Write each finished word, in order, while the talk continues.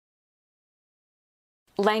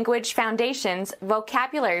Language Foundations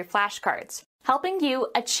Vocabulary Flashcards, helping you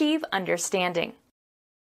achieve understanding.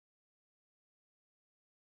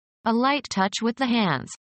 A light touch with the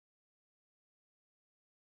hands.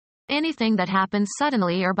 Anything that happens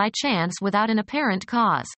suddenly or by chance without an apparent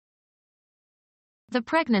cause. The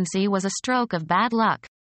pregnancy was a stroke of bad luck.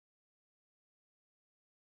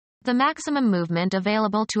 The maximum movement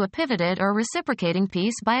available to a pivoted or reciprocating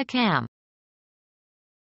piece by a cam.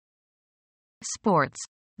 Sports.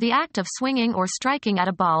 The act of swinging or striking at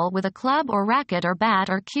a ball with a club or racket or bat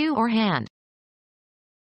or cue or hand.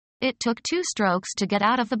 It took 2 strokes to get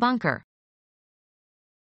out of the bunker.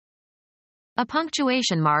 A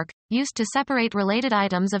punctuation mark, used to separate related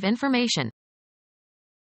items of information.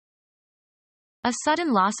 A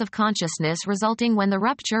sudden loss of consciousness resulting when the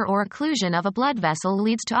rupture or occlusion of a blood vessel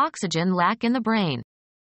leads to oxygen lack in the brain.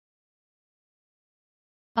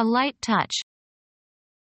 A light touch.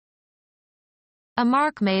 A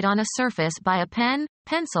mark made on a surface by a pen,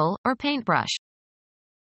 pencil, or paintbrush.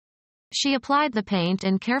 She applied the paint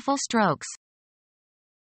in careful strokes.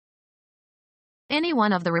 Any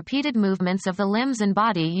one of the repeated movements of the limbs and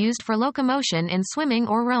body used for locomotion in swimming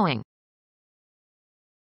or rowing.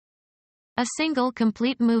 A single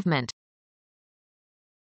complete movement.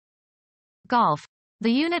 Golf.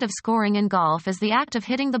 The unit of scoring in golf is the act of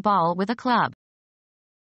hitting the ball with a club.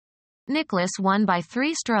 Nicholas won by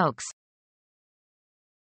 3 strokes.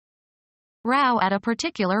 Row at a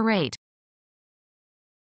particular rate.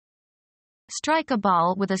 Strike a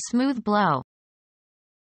ball with a smooth blow.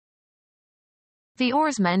 The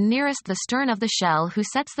oarsman nearest the stern of the shell who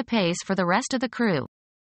sets the pace for the rest of the crew.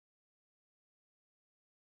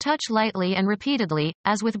 Touch lightly and repeatedly,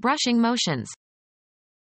 as with brushing motions.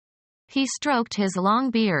 He stroked his long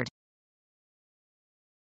beard.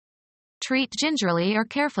 Treat gingerly or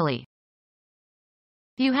carefully.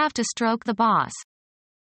 You have to stroke the boss.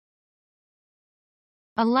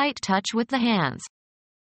 A light touch with the hands.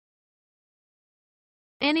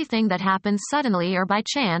 Anything that happens suddenly or by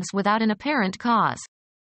chance without an apparent cause.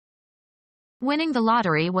 Winning the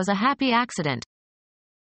lottery was a happy accident.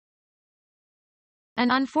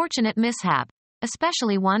 An unfortunate mishap,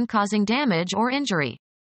 especially one causing damage or injury.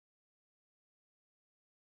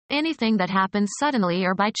 Anything that happens suddenly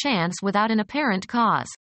or by chance without an apparent cause.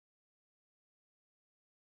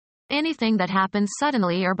 Anything that happens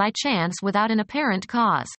suddenly or by chance without an apparent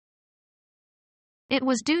cause. It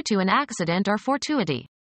was due to an accident or fortuity.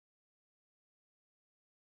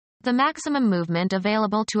 The maximum movement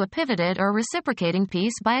available to a pivoted or reciprocating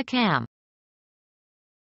piece by a cam.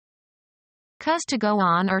 Cause to go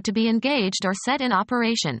on or to be engaged or set in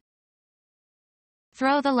operation.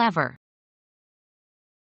 Throw the lever.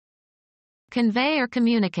 Convey or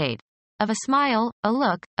communicate. Of a smile, a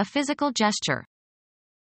look, a physical gesture.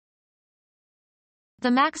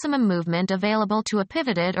 The maximum movement available to a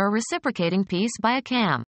pivoted or reciprocating piece by a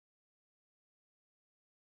cam.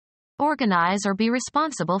 Organize or be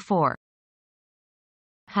responsible for.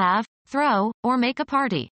 Have, throw, or make a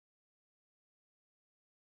party.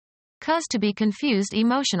 Cause to be confused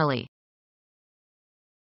emotionally.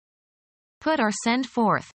 Put or send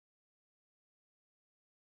forth.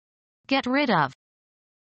 Get rid of.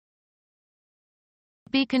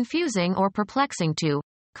 Be confusing or perplexing to.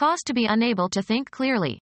 Cause to be unable to think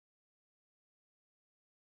clearly.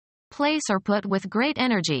 Place or put with great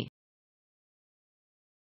energy.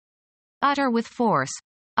 Utter with force.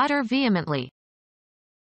 Utter vehemently.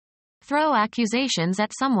 Throw accusations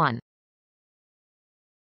at someone.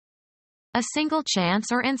 A single chance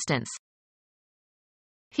or instance.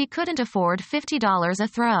 He couldn't afford $50 a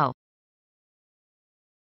throw.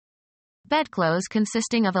 Bedclothes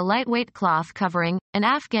consisting of a lightweight cloth covering, an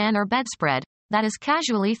afghan or bedspread, that is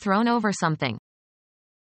casually thrown over something.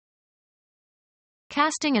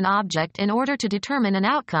 Casting an object in order to determine an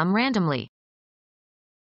outcome randomly.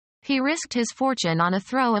 He risked his fortune on a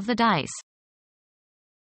throw of the dice.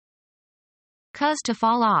 Cause to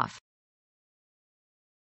fall off.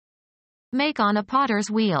 Make on a potter's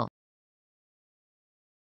wheel.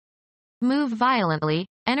 Move violently,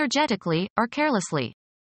 energetically, or carelessly.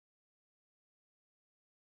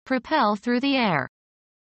 Propel through the air.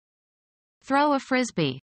 Throw a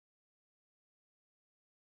frisbee.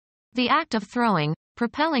 The act of throwing,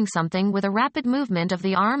 propelling something with a rapid movement of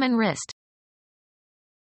the arm and wrist.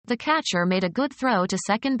 The catcher made a good throw to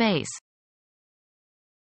second base.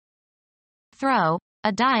 Throw,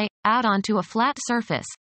 a die, out onto a flat surface.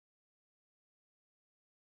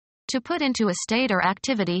 To put into a state or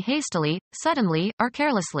activity hastily, suddenly, or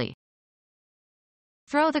carelessly.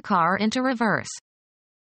 Throw the car into reverse.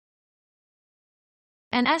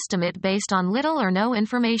 An estimate based on little or no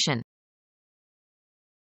information.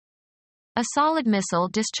 A solid missile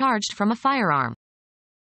discharged from a firearm.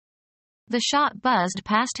 The shot buzzed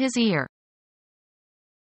past his ear.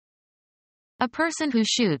 A person who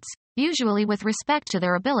shoots, usually with respect to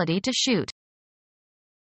their ability to shoot.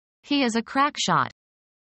 He is a crack shot.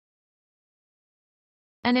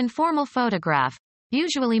 An informal photograph,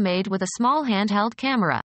 usually made with a small handheld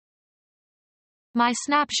camera. My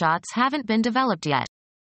snapshots haven't been developed yet.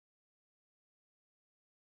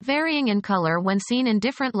 Varying in color when seen in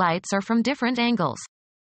different lights or from different angles.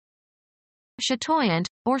 Chatoyant,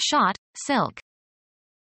 or shot, silk.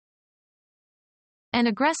 An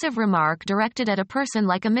aggressive remark directed at a person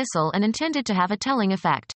like a missile and intended to have a telling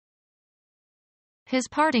effect. His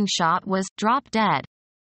parting shot was, drop dead.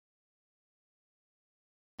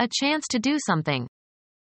 A chance to do something.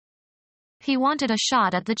 He wanted a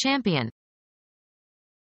shot at the champion.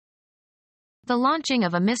 The launching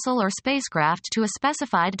of a missile or spacecraft to a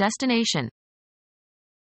specified destination.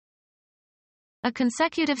 A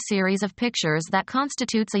consecutive series of pictures that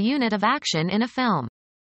constitutes a unit of action in a film.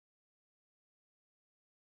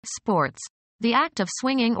 Sports. The act of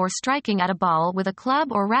swinging or striking at a ball with a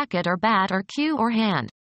club or racket or bat or cue or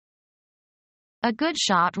hand. A good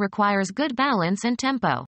shot requires good balance and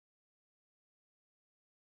tempo.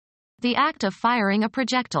 The act of firing a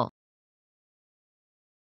projectile.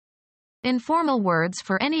 Informal words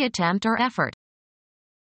for any attempt or effort.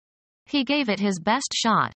 He gave it his best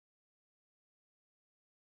shot.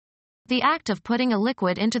 The act of putting a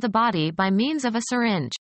liquid into the body by means of a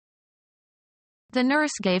syringe. The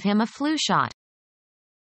nurse gave him a flu shot.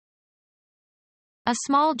 A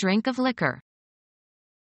small drink of liquor.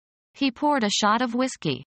 He poured a shot of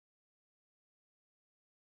whiskey.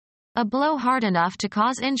 A blow hard enough to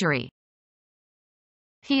cause injury.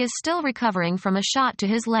 He is still recovering from a shot to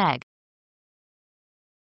his leg.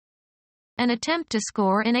 An attempt to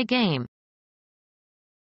score in a game.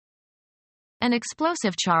 An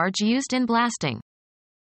explosive charge used in blasting.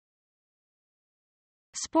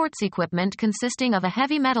 Sports equipment consisting of a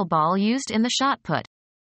heavy metal ball used in the shot put.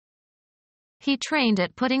 He trained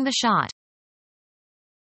at putting the shot.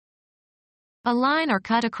 A line or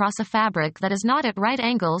cut across a fabric that is not at right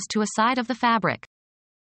angles to a side of the fabric.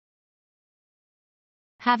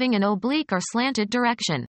 Having an oblique or slanted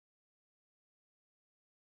direction.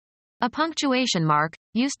 A punctuation mark,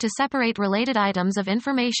 used to separate related items of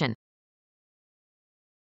information.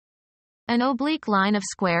 An oblique line of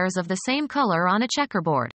squares of the same color on a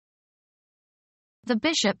checkerboard. The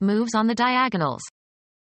bishop moves on the diagonals.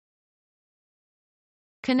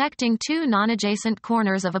 Connecting two non-adjacent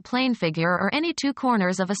corners of a plane figure or any two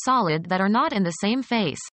corners of a solid that are not in the same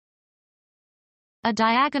face. A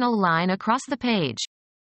diagonal line across the page.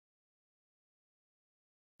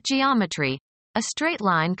 Geometry. A straight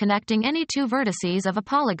line connecting any two vertices of a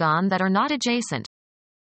polygon that are not adjacent.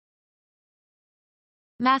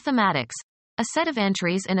 Mathematics. A set of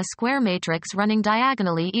entries in a square matrix running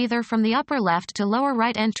diagonally either from the upper left to lower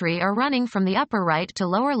right entry or running from the upper right to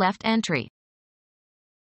lower left entry.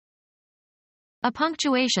 A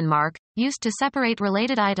punctuation mark, used to separate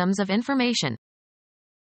related items of information.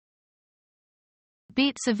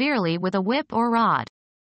 Beat severely with a whip or rod.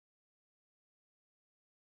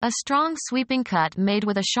 A strong sweeping cut made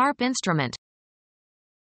with a sharp instrument.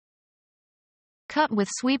 Cut with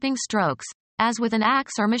sweeping strokes, as with an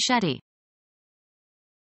axe or machete.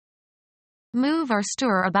 Move or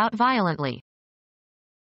stir about violently.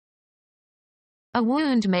 A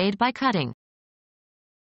wound made by cutting.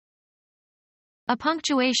 A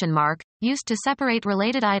punctuation mark, used to separate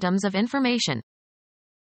related items of information.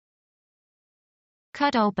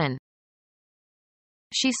 Cut open.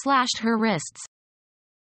 She slashed her wrists.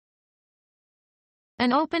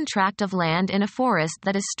 An open tract of land in a forest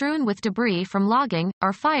that is strewn with debris from logging,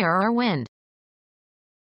 or fire or wind.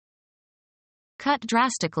 Cut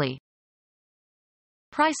drastically.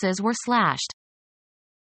 Prices were slashed.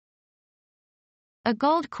 A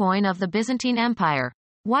gold coin of the Byzantine Empire,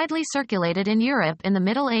 widely circulated in Europe in the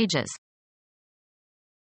Middle Ages.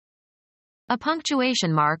 A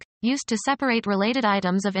punctuation mark, used to separate related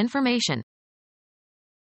items of information.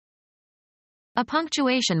 A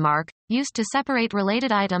punctuation mark, used to separate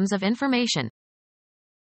related items of information.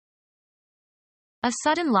 A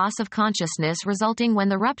sudden loss of consciousness resulting when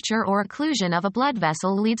the rupture or occlusion of a blood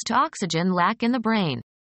vessel leads to oxygen lack in the brain.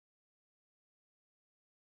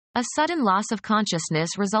 A sudden loss of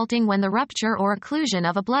consciousness resulting when the rupture or occlusion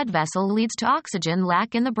of a blood vessel leads to oxygen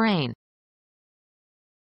lack in the brain.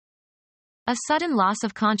 A sudden loss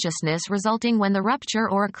of consciousness resulting when the rupture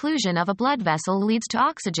or occlusion of a blood vessel leads to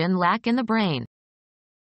oxygen lack in the brain.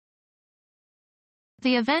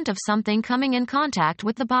 The event of something coming in contact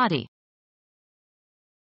with the body.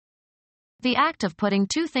 The act of putting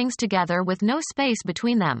two things together with no space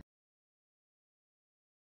between them.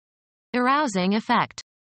 Arousing effect.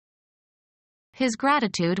 His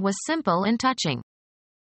gratitude was simple and touching.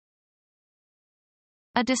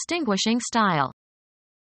 A distinguishing style.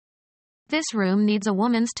 This room needs a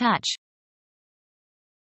woman's touch.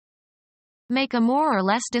 Make a more or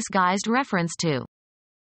less disguised reference to.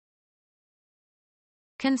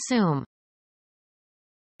 Consume.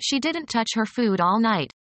 She didn't touch her food all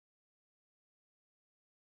night.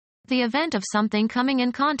 The event of something coming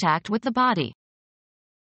in contact with the body.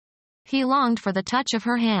 He longed for the touch of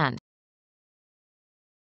her hand.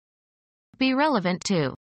 Be relevant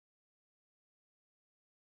to.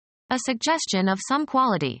 A suggestion of some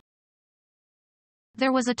quality.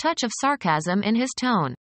 There was a touch of sarcasm in his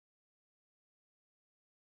tone.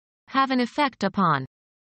 Have an effect upon.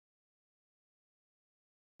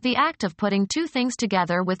 The act of putting two things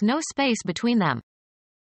together with no space between them.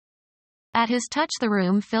 At his touch the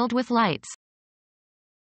room filled with lights.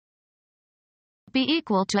 Be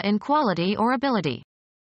equal to in quality or ability.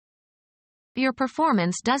 Your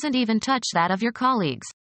performance doesn't even touch that of your colleagues.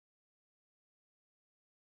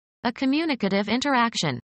 A communicative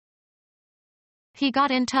interaction. He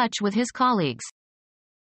got in touch with his colleagues.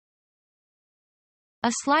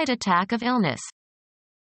 A slight attack of illness.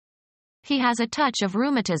 He has a touch of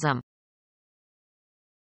rheumatism.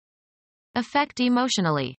 Affect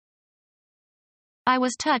emotionally. I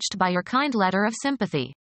was touched by your kind letter of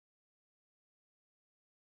sympathy.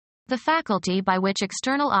 The faculty by which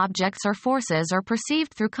external objects or forces are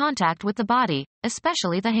perceived through contact with the body,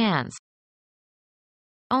 especially the hands.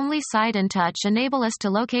 Only sight and touch enable us to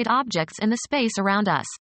locate objects in the space around us.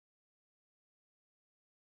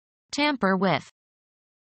 Tamper with.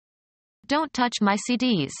 Don't touch my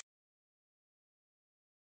CDs.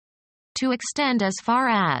 To extend as far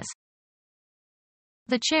as.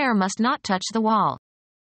 The chair must not touch the wall.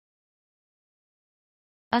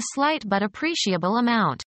 A slight but appreciable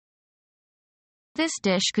amount. This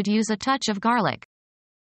dish could use a touch of garlic.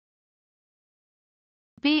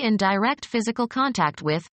 Be in direct physical contact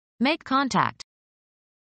with. Make contact.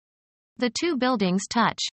 The two buildings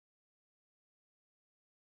touch.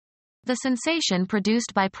 The sensation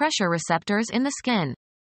produced by pressure receptors in the skin.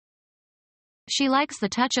 She likes the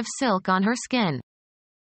touch of silk on her skin.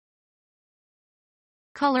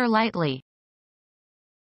 Color lightly.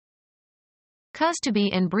 Cause to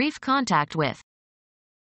be in brief contact with.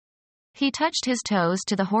 He touched his toes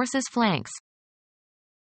to the horse's flanks.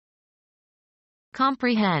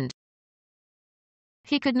 Comprehend.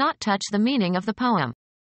 He could not touch the meaning of the poem.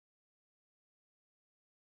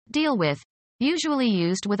 Deal with. Usually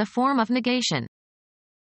used with a form of negation.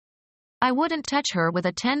 I wouldn't touch her with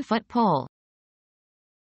a 10-foot pole.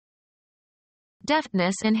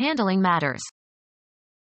 Deftness in handling matters.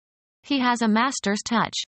 He has a master's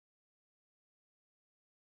touch.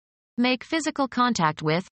 Make physical contact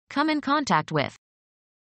with. Come in contact with.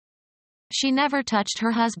 She never touched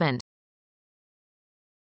her husband.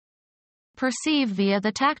 Perceive via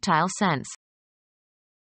the tactile sense.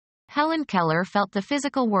 Helen Keller felt the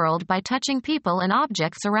physical world by touching people and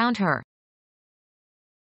objects around her.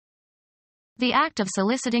 The act of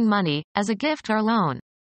soliciting money, as a gift or loan.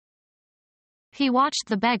 He watched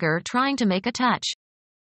the beggar trying to make a touch.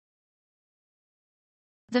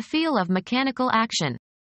 The feel of mechanical action.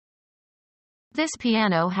 This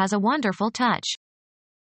piano has a wonderful touch.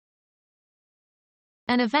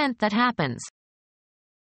 An event that happens.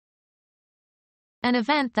 An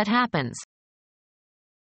event that happens.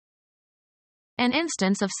 An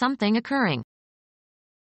instance of something occurring.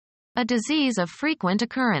 A disease of frequent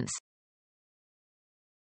occurrence.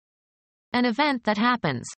 An event that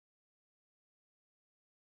happens.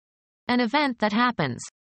 An event that happens.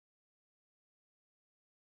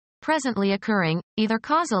 Presently occurring, either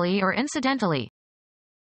causally or incidentally.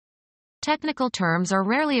 Technical terms are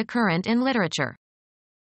rarely occurrent in literature.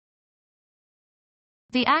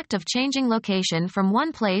 The act of changing location from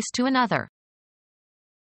one place to another.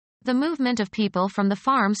 The movement of people from the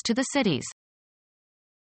farms to the cities.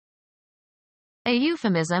 A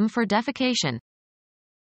euphemism for defecation.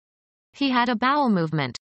 He had a bowel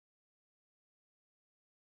movement.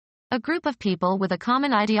 A group of people with a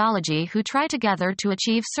common ideology who try together to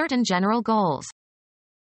achieve certain general goals.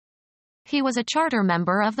 He was a charter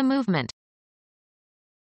member of the movement.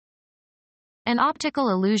 An optical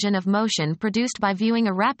illusion of motion produced by viewing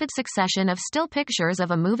a rapid succession of still pictures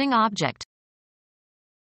of a moving object.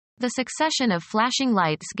 The succession of flashing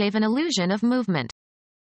lights gave an illusion of movement.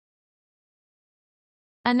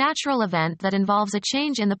 A natural event that involves a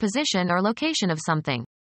change in the position or location of something.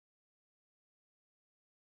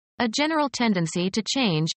 A general tendency to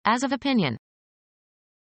change, as of opinion.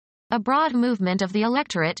 A broad movement of the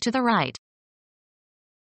electorate to the right.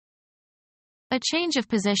 A change of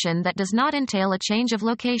position that does not entail a change of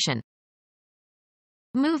location.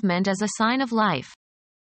 Movement as a sign of life.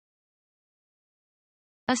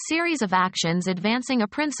 A series of actions advancing a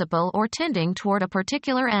principle or tending toward a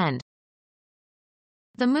particular end.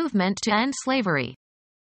 The movement to end slavery.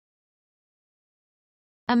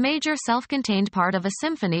 A major self-contained part of a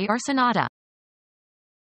symphony or sonata.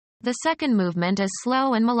 The second movement is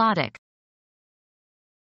slow and melodic.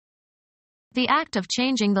 The act of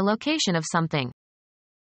changing the location of something.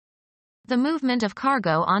 The movement of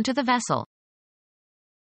cargo onto the vessel.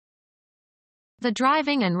 The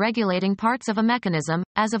driving and regulating parts of a mechanism,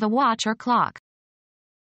 as of a watch or clock.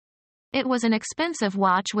 It was an expensive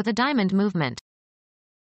watch with a diamond movement.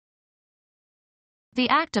 The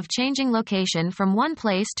act of changing location from one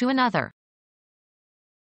place to another.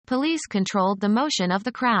 Police controlled the motion of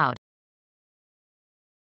the crowd.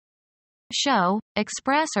 Show,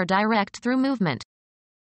 express or direct through movement.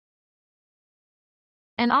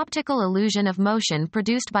 An optical illusion of motion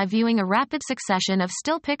produced by viewing a rapid succession of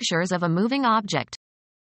still pictures of a moving object.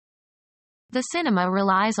 The cinema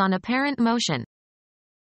relies on apparent motion.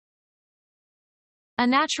 A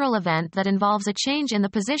natural event that involves a change in the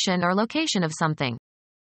position or location of something.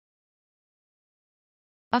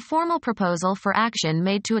 A formal proposal for action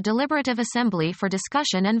made to a deliberative assembly for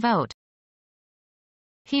discussion and vote.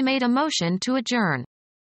 He made a motion to adjourn.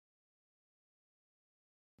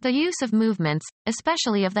 The use of movements,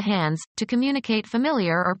 especially of the hands, to communicate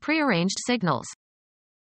familiar or prearranged signals.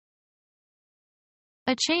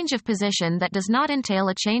 A change of position that does not entail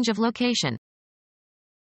a change of location.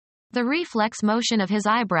 The reflex motion of his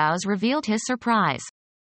eyebrows revealed his surprise.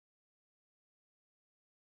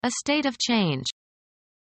 A state of change.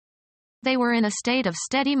 They were in a state of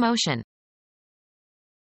steady motion.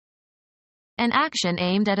 An action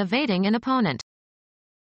aimed at evading an opponent.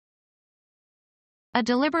 A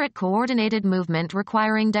deliberate coordinated movement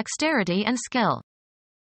requiring dexterity and skill.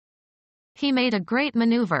 He made a great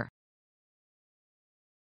maneuver.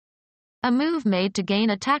 A move made to gain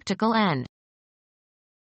a tactical end.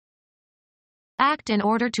 Act in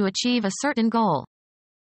order to achieve a certain goal.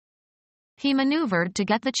 He maneuvered to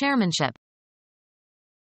get the chairmanship.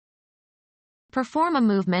 Perform a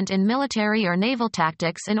movement in military or naval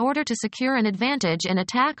tactics in order to secure an advantage in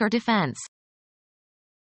attack or defense.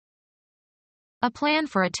 A plan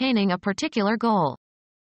for attaining a particular goal.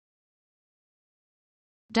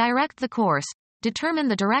 Direct the course, determine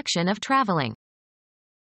the direction of traveling.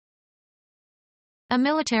 A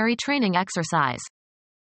military training exercise.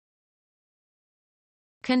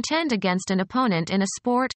 Contend against an opponent in a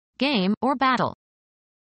sport, game, or battle.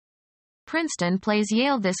 Princeton plays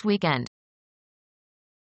Yale this weekend.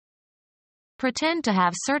 Pretend to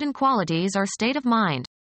have certain qualities or state of mind.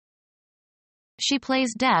 She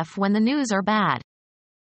plays deaf when the news are bad.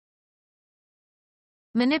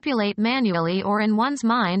 Manipulate manually or in one's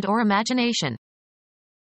mind or imagination.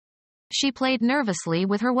 She played nervously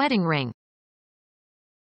with her wedding ring.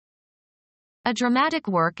 A dramatic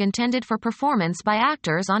work intended for performance by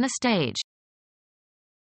actors on a stage.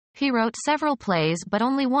 He wrote several plays but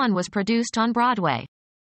only one was produced on Broadway.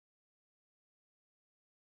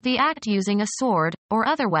 The act using a sword, or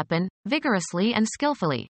other weapon, vigorously and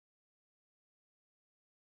skillfully.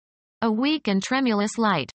 A weak and tremulous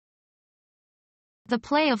light. The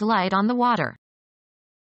play of light on the water.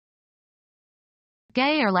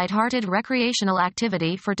 Gay or light-hearted recreational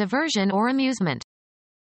activity for diversion or amusement.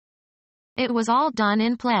 It was all done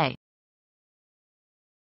in play.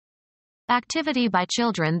 Activity by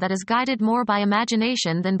children that is guided more by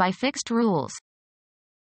imagination than by fixed rules.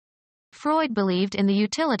 Freud believed in the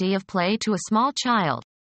utility of play to a small child.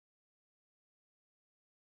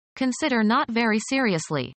 Consider not very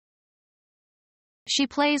seriously. She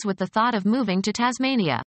plays with the thought of moving to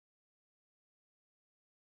Tasmania.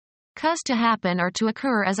 Cause to happen or to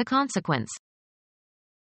occur as a consequence.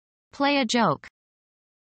 Play a joke.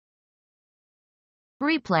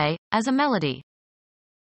 Replay, as a melody.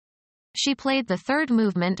 She played the third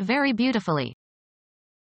movement very beautifully.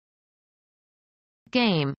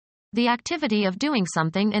 Game. The activity of doing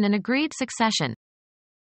something in an agreed succession.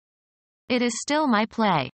 It is still my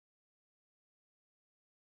play.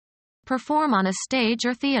 Perform on a stage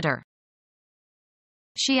or theater.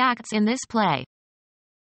 She acts in this play.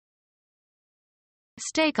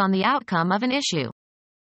 Stake on the outcome of an issue.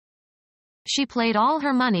 She played all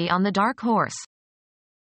her money on the dark horse.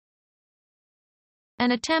 An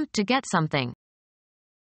attempt to get something.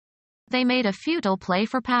 They made a futile play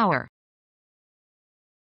for power.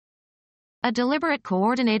 A deliberate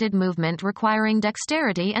coordinated movement requiring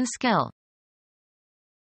dexterity and skill.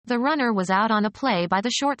 The runner was out on a play by the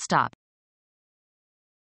shortstop.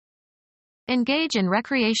 Engage in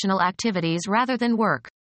recreational activities rather than work.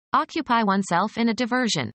 Occupy oneself in a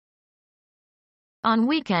diversion. On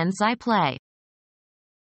weekends I play.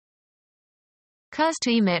 Cuz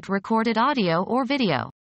to emit recorded audio or video.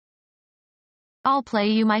 I'll play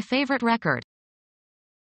you my favorite record.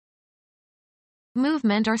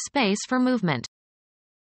 Movement or space for movement.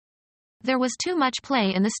 There was too much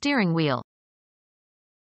play in the steering wheel.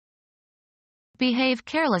 Behave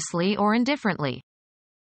carelessly or indifferently.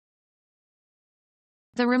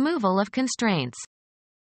 The removal of constraints.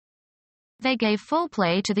 They gave full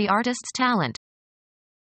play to the artist's talent.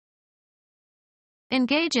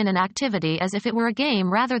 Engage in an activity as if it were a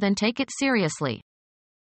game rather than take it seriously.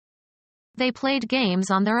 They played games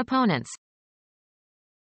on their opponents.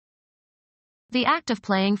 The act of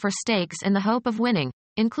playing for stakes in the hope of winning,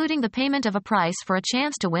 including the payment of a price for a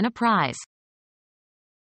chance to win a prize.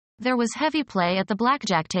 There was heavy play at the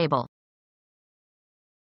blackjack table.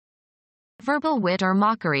 Verbal wit or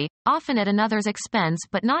mockery, often at another's expense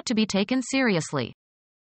but not to be taken seriously.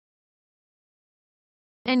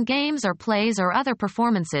 In games or plays or other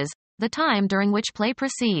performances, the time during which play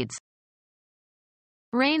proceeds.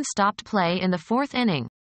 Rain stopped play in the fourth inning.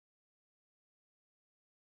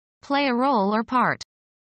 Play a role or part.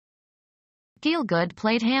 Gielgud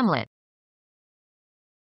played Hamlet.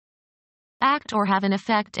 Act or have an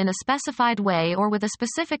effect in a specified way or with a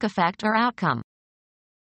specific effect or outcome.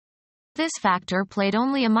 This factor played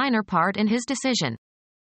only a minor part in his decision.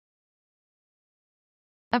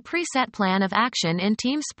 A preset plan of action in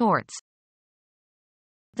team sports.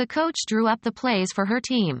 The coach drew up the plays for her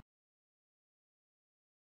team.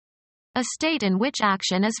 A state in which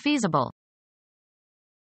action is feasible.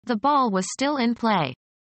 The ball was still in play.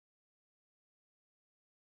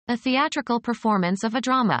 A theatrical performance of a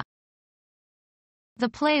drama. The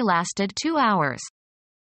play lasted 2 hours.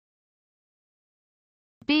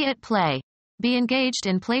 Be at play. Be engaged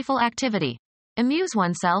in playful activity. Amuse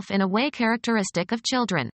oneself in a way characteristic of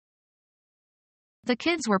children. The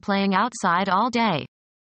kids were playing outside all day.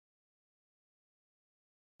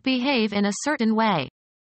 Behave in a certain way.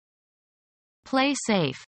 Play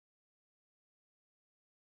safe.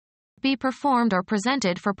 Be performed or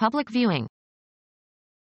presented for public viewing.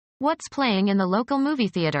 What's playing in the local movie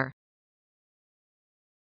theater?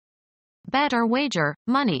 Bet or wager,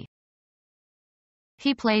 money.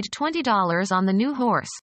 He played $20 on the new horse.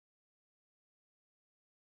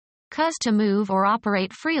 Cuz to move or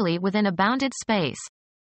operate freely within a bounded space.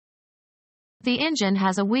 The engine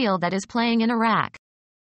has a wheel that is playing in a rack.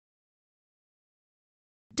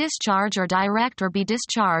 Discharge or direct or be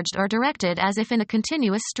discharged or directed as if in a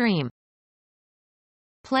continuous stream.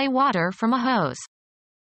 Play water from a hose.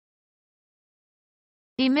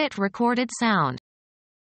 Emit recorded sound.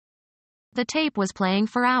 The tape was playing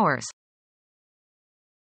for hours.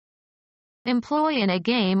 Employ in a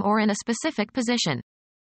game or in a specific position.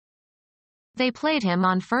 They played him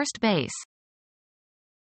on first base.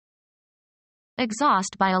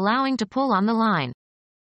 Exhaust by allowing to pull on the line.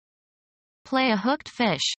 Play a hooked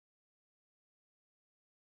fish.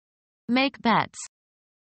 Make bets.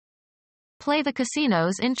 Play the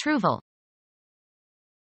casinos in Trouville.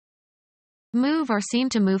 Move or seem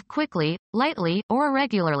to move quickly, lightly, or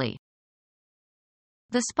irregularly.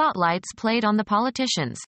 The spotlights played on the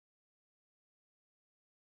politicians.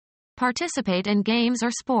 Participate in games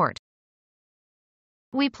or sport.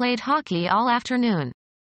 We played hockey all afternoon.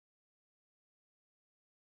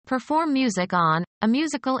 Perform music on a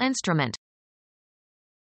musical instrument.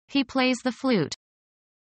 He plays the flute.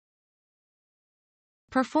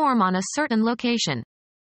 Perform on a certain location.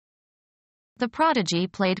 The prodigy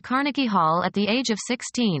played Carnegie Hall at the age of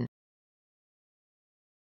 16.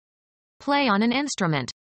 Play on an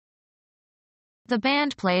instrument. The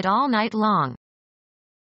band played all night long.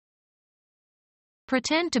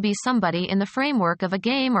 Pretend to be somebody in the framework of a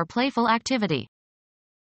game or playful activity.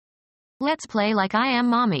 Let's play like I am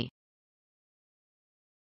mommy.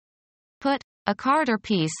 Put a card or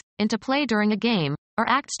piece into play during a game, or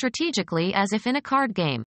act strategically as if in a card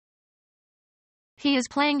game. He is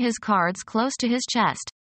playing his cards close to his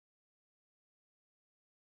chest.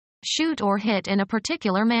 Shoot or hit in a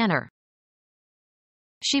particular manner.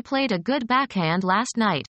 She played a good backhand last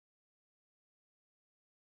night.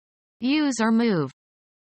 Use or move.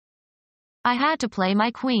 I had to play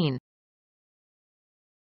my queen.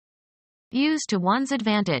 Use to one's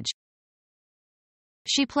advantage.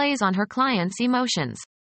 She plays on her client's emotions.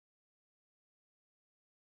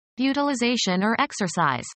 Utilization or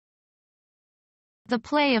exercise. The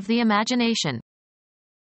play of the imagination.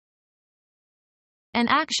 An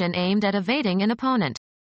action aimed at evading an opponent.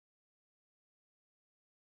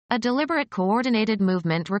 A deliberate coordinated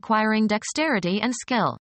movement requiring dexterity and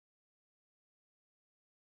skill.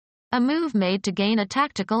 A move made to gain a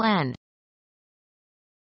tactical end.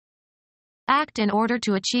 Act in order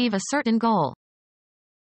to achieve a certain goal.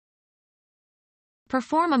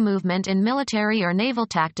 Perform a movement in military or naval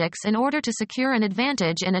tactics in order to secure an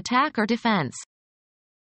advantage in attack or defense.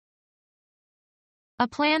 A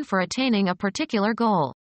plan for attaining a particular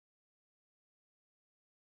goal.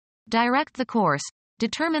 Direct the course.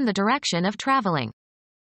 Determine the direction of traveling.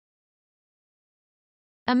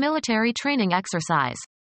 A military training exercise.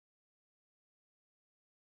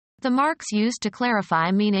 The marks used to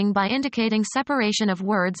clarify meaning by indicating separation of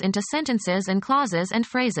words into sentences and clauses and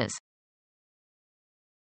phrases.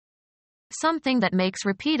 Something that makes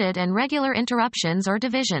repeated and regular interruptions or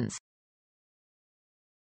divisions.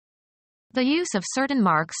 The use of certain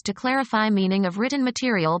marks to clarify meaning of written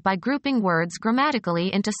material by grouping words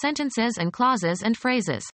grammatically into sentences and clauses and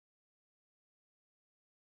phrases.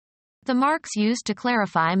 The marks used to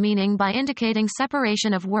clarify meaning by indicating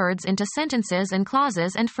separation of words into sentences and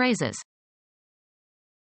clauses and phrases.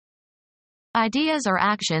 Ideas or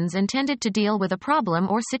actions intended to deal with a problem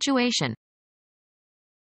or situation.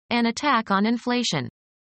 An attack on inflation.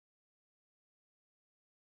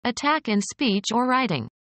 Attack in speech or writing.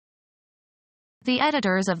 The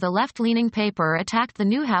editors of the left-leaning paper attacked the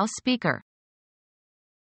new House Speaker.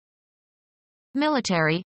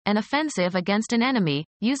 Military, an offensive against an enemy,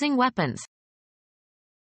 using weapons.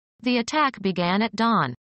 The attack began at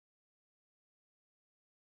dawn.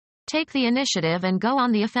 Take the initiative and go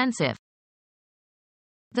on the offensive.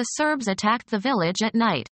 The Serbs attacked the village at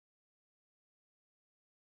night.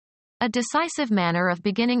 A decisive manner of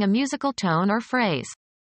beginning a musical tone or phrase.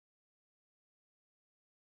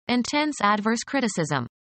 Intense adverse criticism.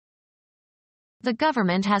 The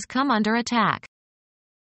government has come under attack.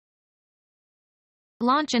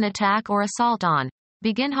 Launch an attack or assault on.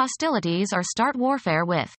 Begin hostilities or start warfare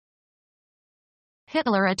with.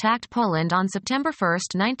 Hitler attacked Poland on September 1,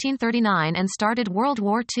 1939 and started World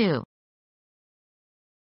War II.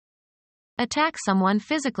 Attack someone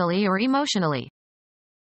physically or emotionally.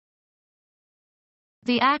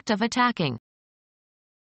 The act of attacking.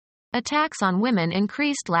 Attacks on women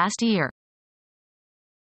increased last year.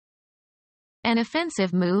 An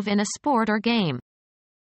offensive move in a sport or game.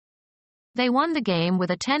 They won the game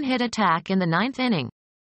with a 10-hit attack in the 9th inning.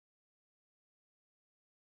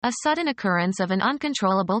 A sudden occurrence of an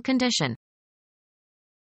uncontrollable condition.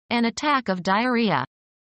 An attack of diarrhea.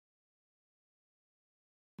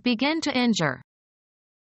 Begin to injure.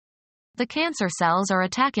 The cancer cells are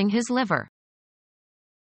attacking his liver.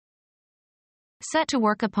 Set to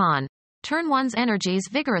work upon. Turn one's energies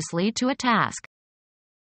vigorously to a task.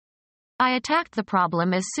 I attacked the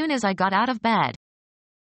problem as soon as I got out of bed.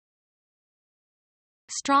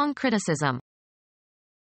 Strong criticism.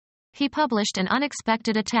 He published an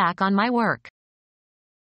unexpected attack on my work.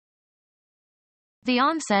 The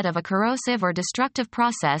onset of a corrosive or destructive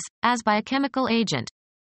process, as by a chemical agent.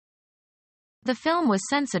 The film was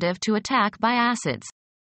sensitive to attack by acids.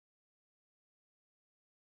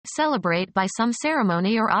 Celebrate by some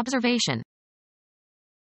ceremony or observation.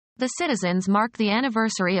 The citizens mark the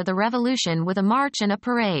anniversary of the revolution with a march and a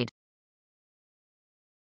parade.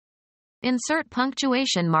 Insert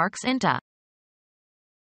punctuation marks into.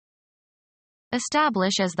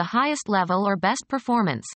 Establish as the highest level or best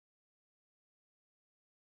performance.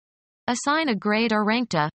 Assign a grade or rank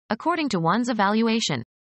to, according to one's evaluation.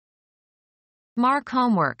 Mark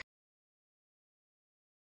homework.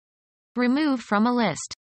 Remove from a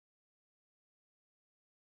list.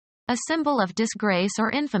 A symbol of disgrace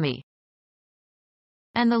or infamy.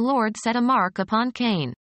 And the Lord set a mark upon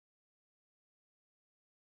Cain.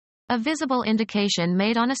 A visible indication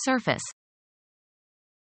made on a surface.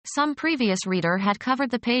 Some previous reader had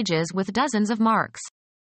covered the pages with dozens of marks.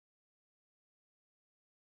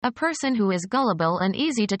 A person who is gullible and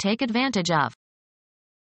easy to take advantage of.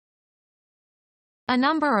 A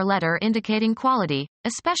number or letter indicating quality,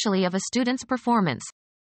 especially of a student's performance.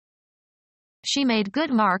 She made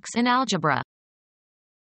good marks in algebra.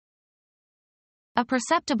 A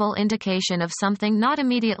perceptible indication of something not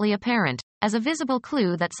immediately apparent, as a visible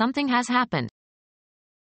clue that something has happened.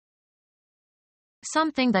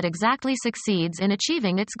 Something that exactly succeeds in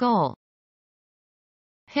achieving its goal.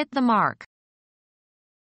 Hit the mark.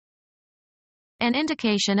 An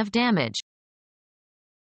indication of damage.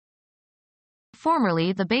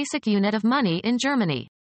 Formerly the basic unit of money in Germany.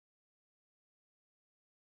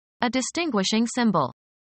 A distinguishing symbol.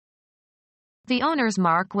 The owner's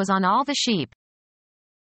mark was on all the sheep.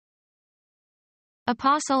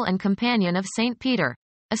 Apostle and companion of St. Peter,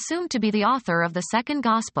 assumed to be the author of the second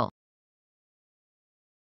gospel.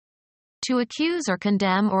 To accuse or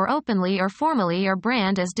condemn or openly or formally or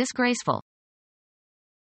brand as disgraceful.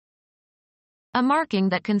 A marking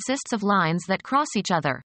that consists of lines that cross each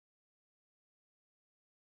other.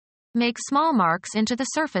 Make small marks into the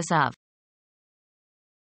surface of.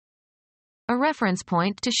 A reference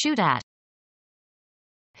point to shoot at.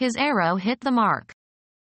 His arrow hit the mark.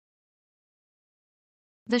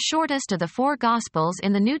 The shortest of the four Gospels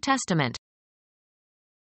in the New Testament.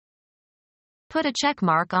 Put a check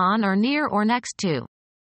mark on or near or next to.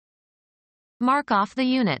 Mark off the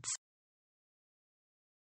units.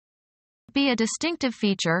 Be a distinctive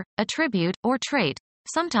feature, attribute, or trait,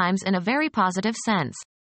 sometimes in a very positive sense.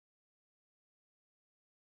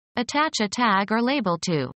 Attach a tag or label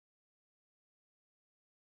to.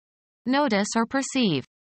 Notice or perceive.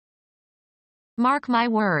 Mark my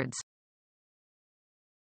words.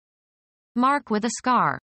 Mark with a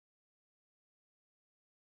scar.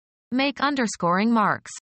 Make underscoring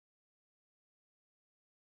marks.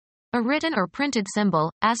 A written or printed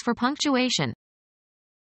symbol, as for punctuation.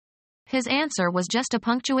 His answer was just a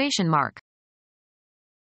punctuation mark.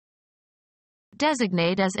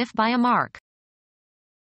 Designate as if by a mark.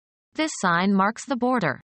 This sign marks the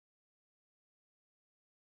border.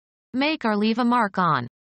 Make or leave a mark on.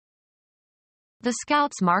 The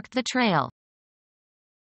scouts marked the trail.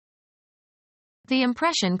 The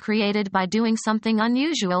impression created by doing something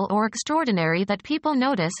unusual or extraordinary that people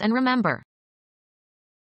notice and remember.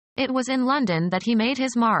 It was in London that he made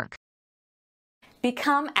his mark.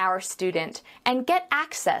 Become our student and get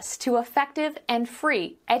access to effective and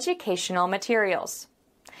free educational materials.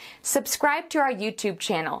 Subscribe to our YouTube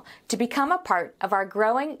channel to become a part of our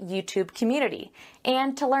growing YouTube community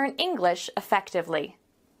and to learn English effectively.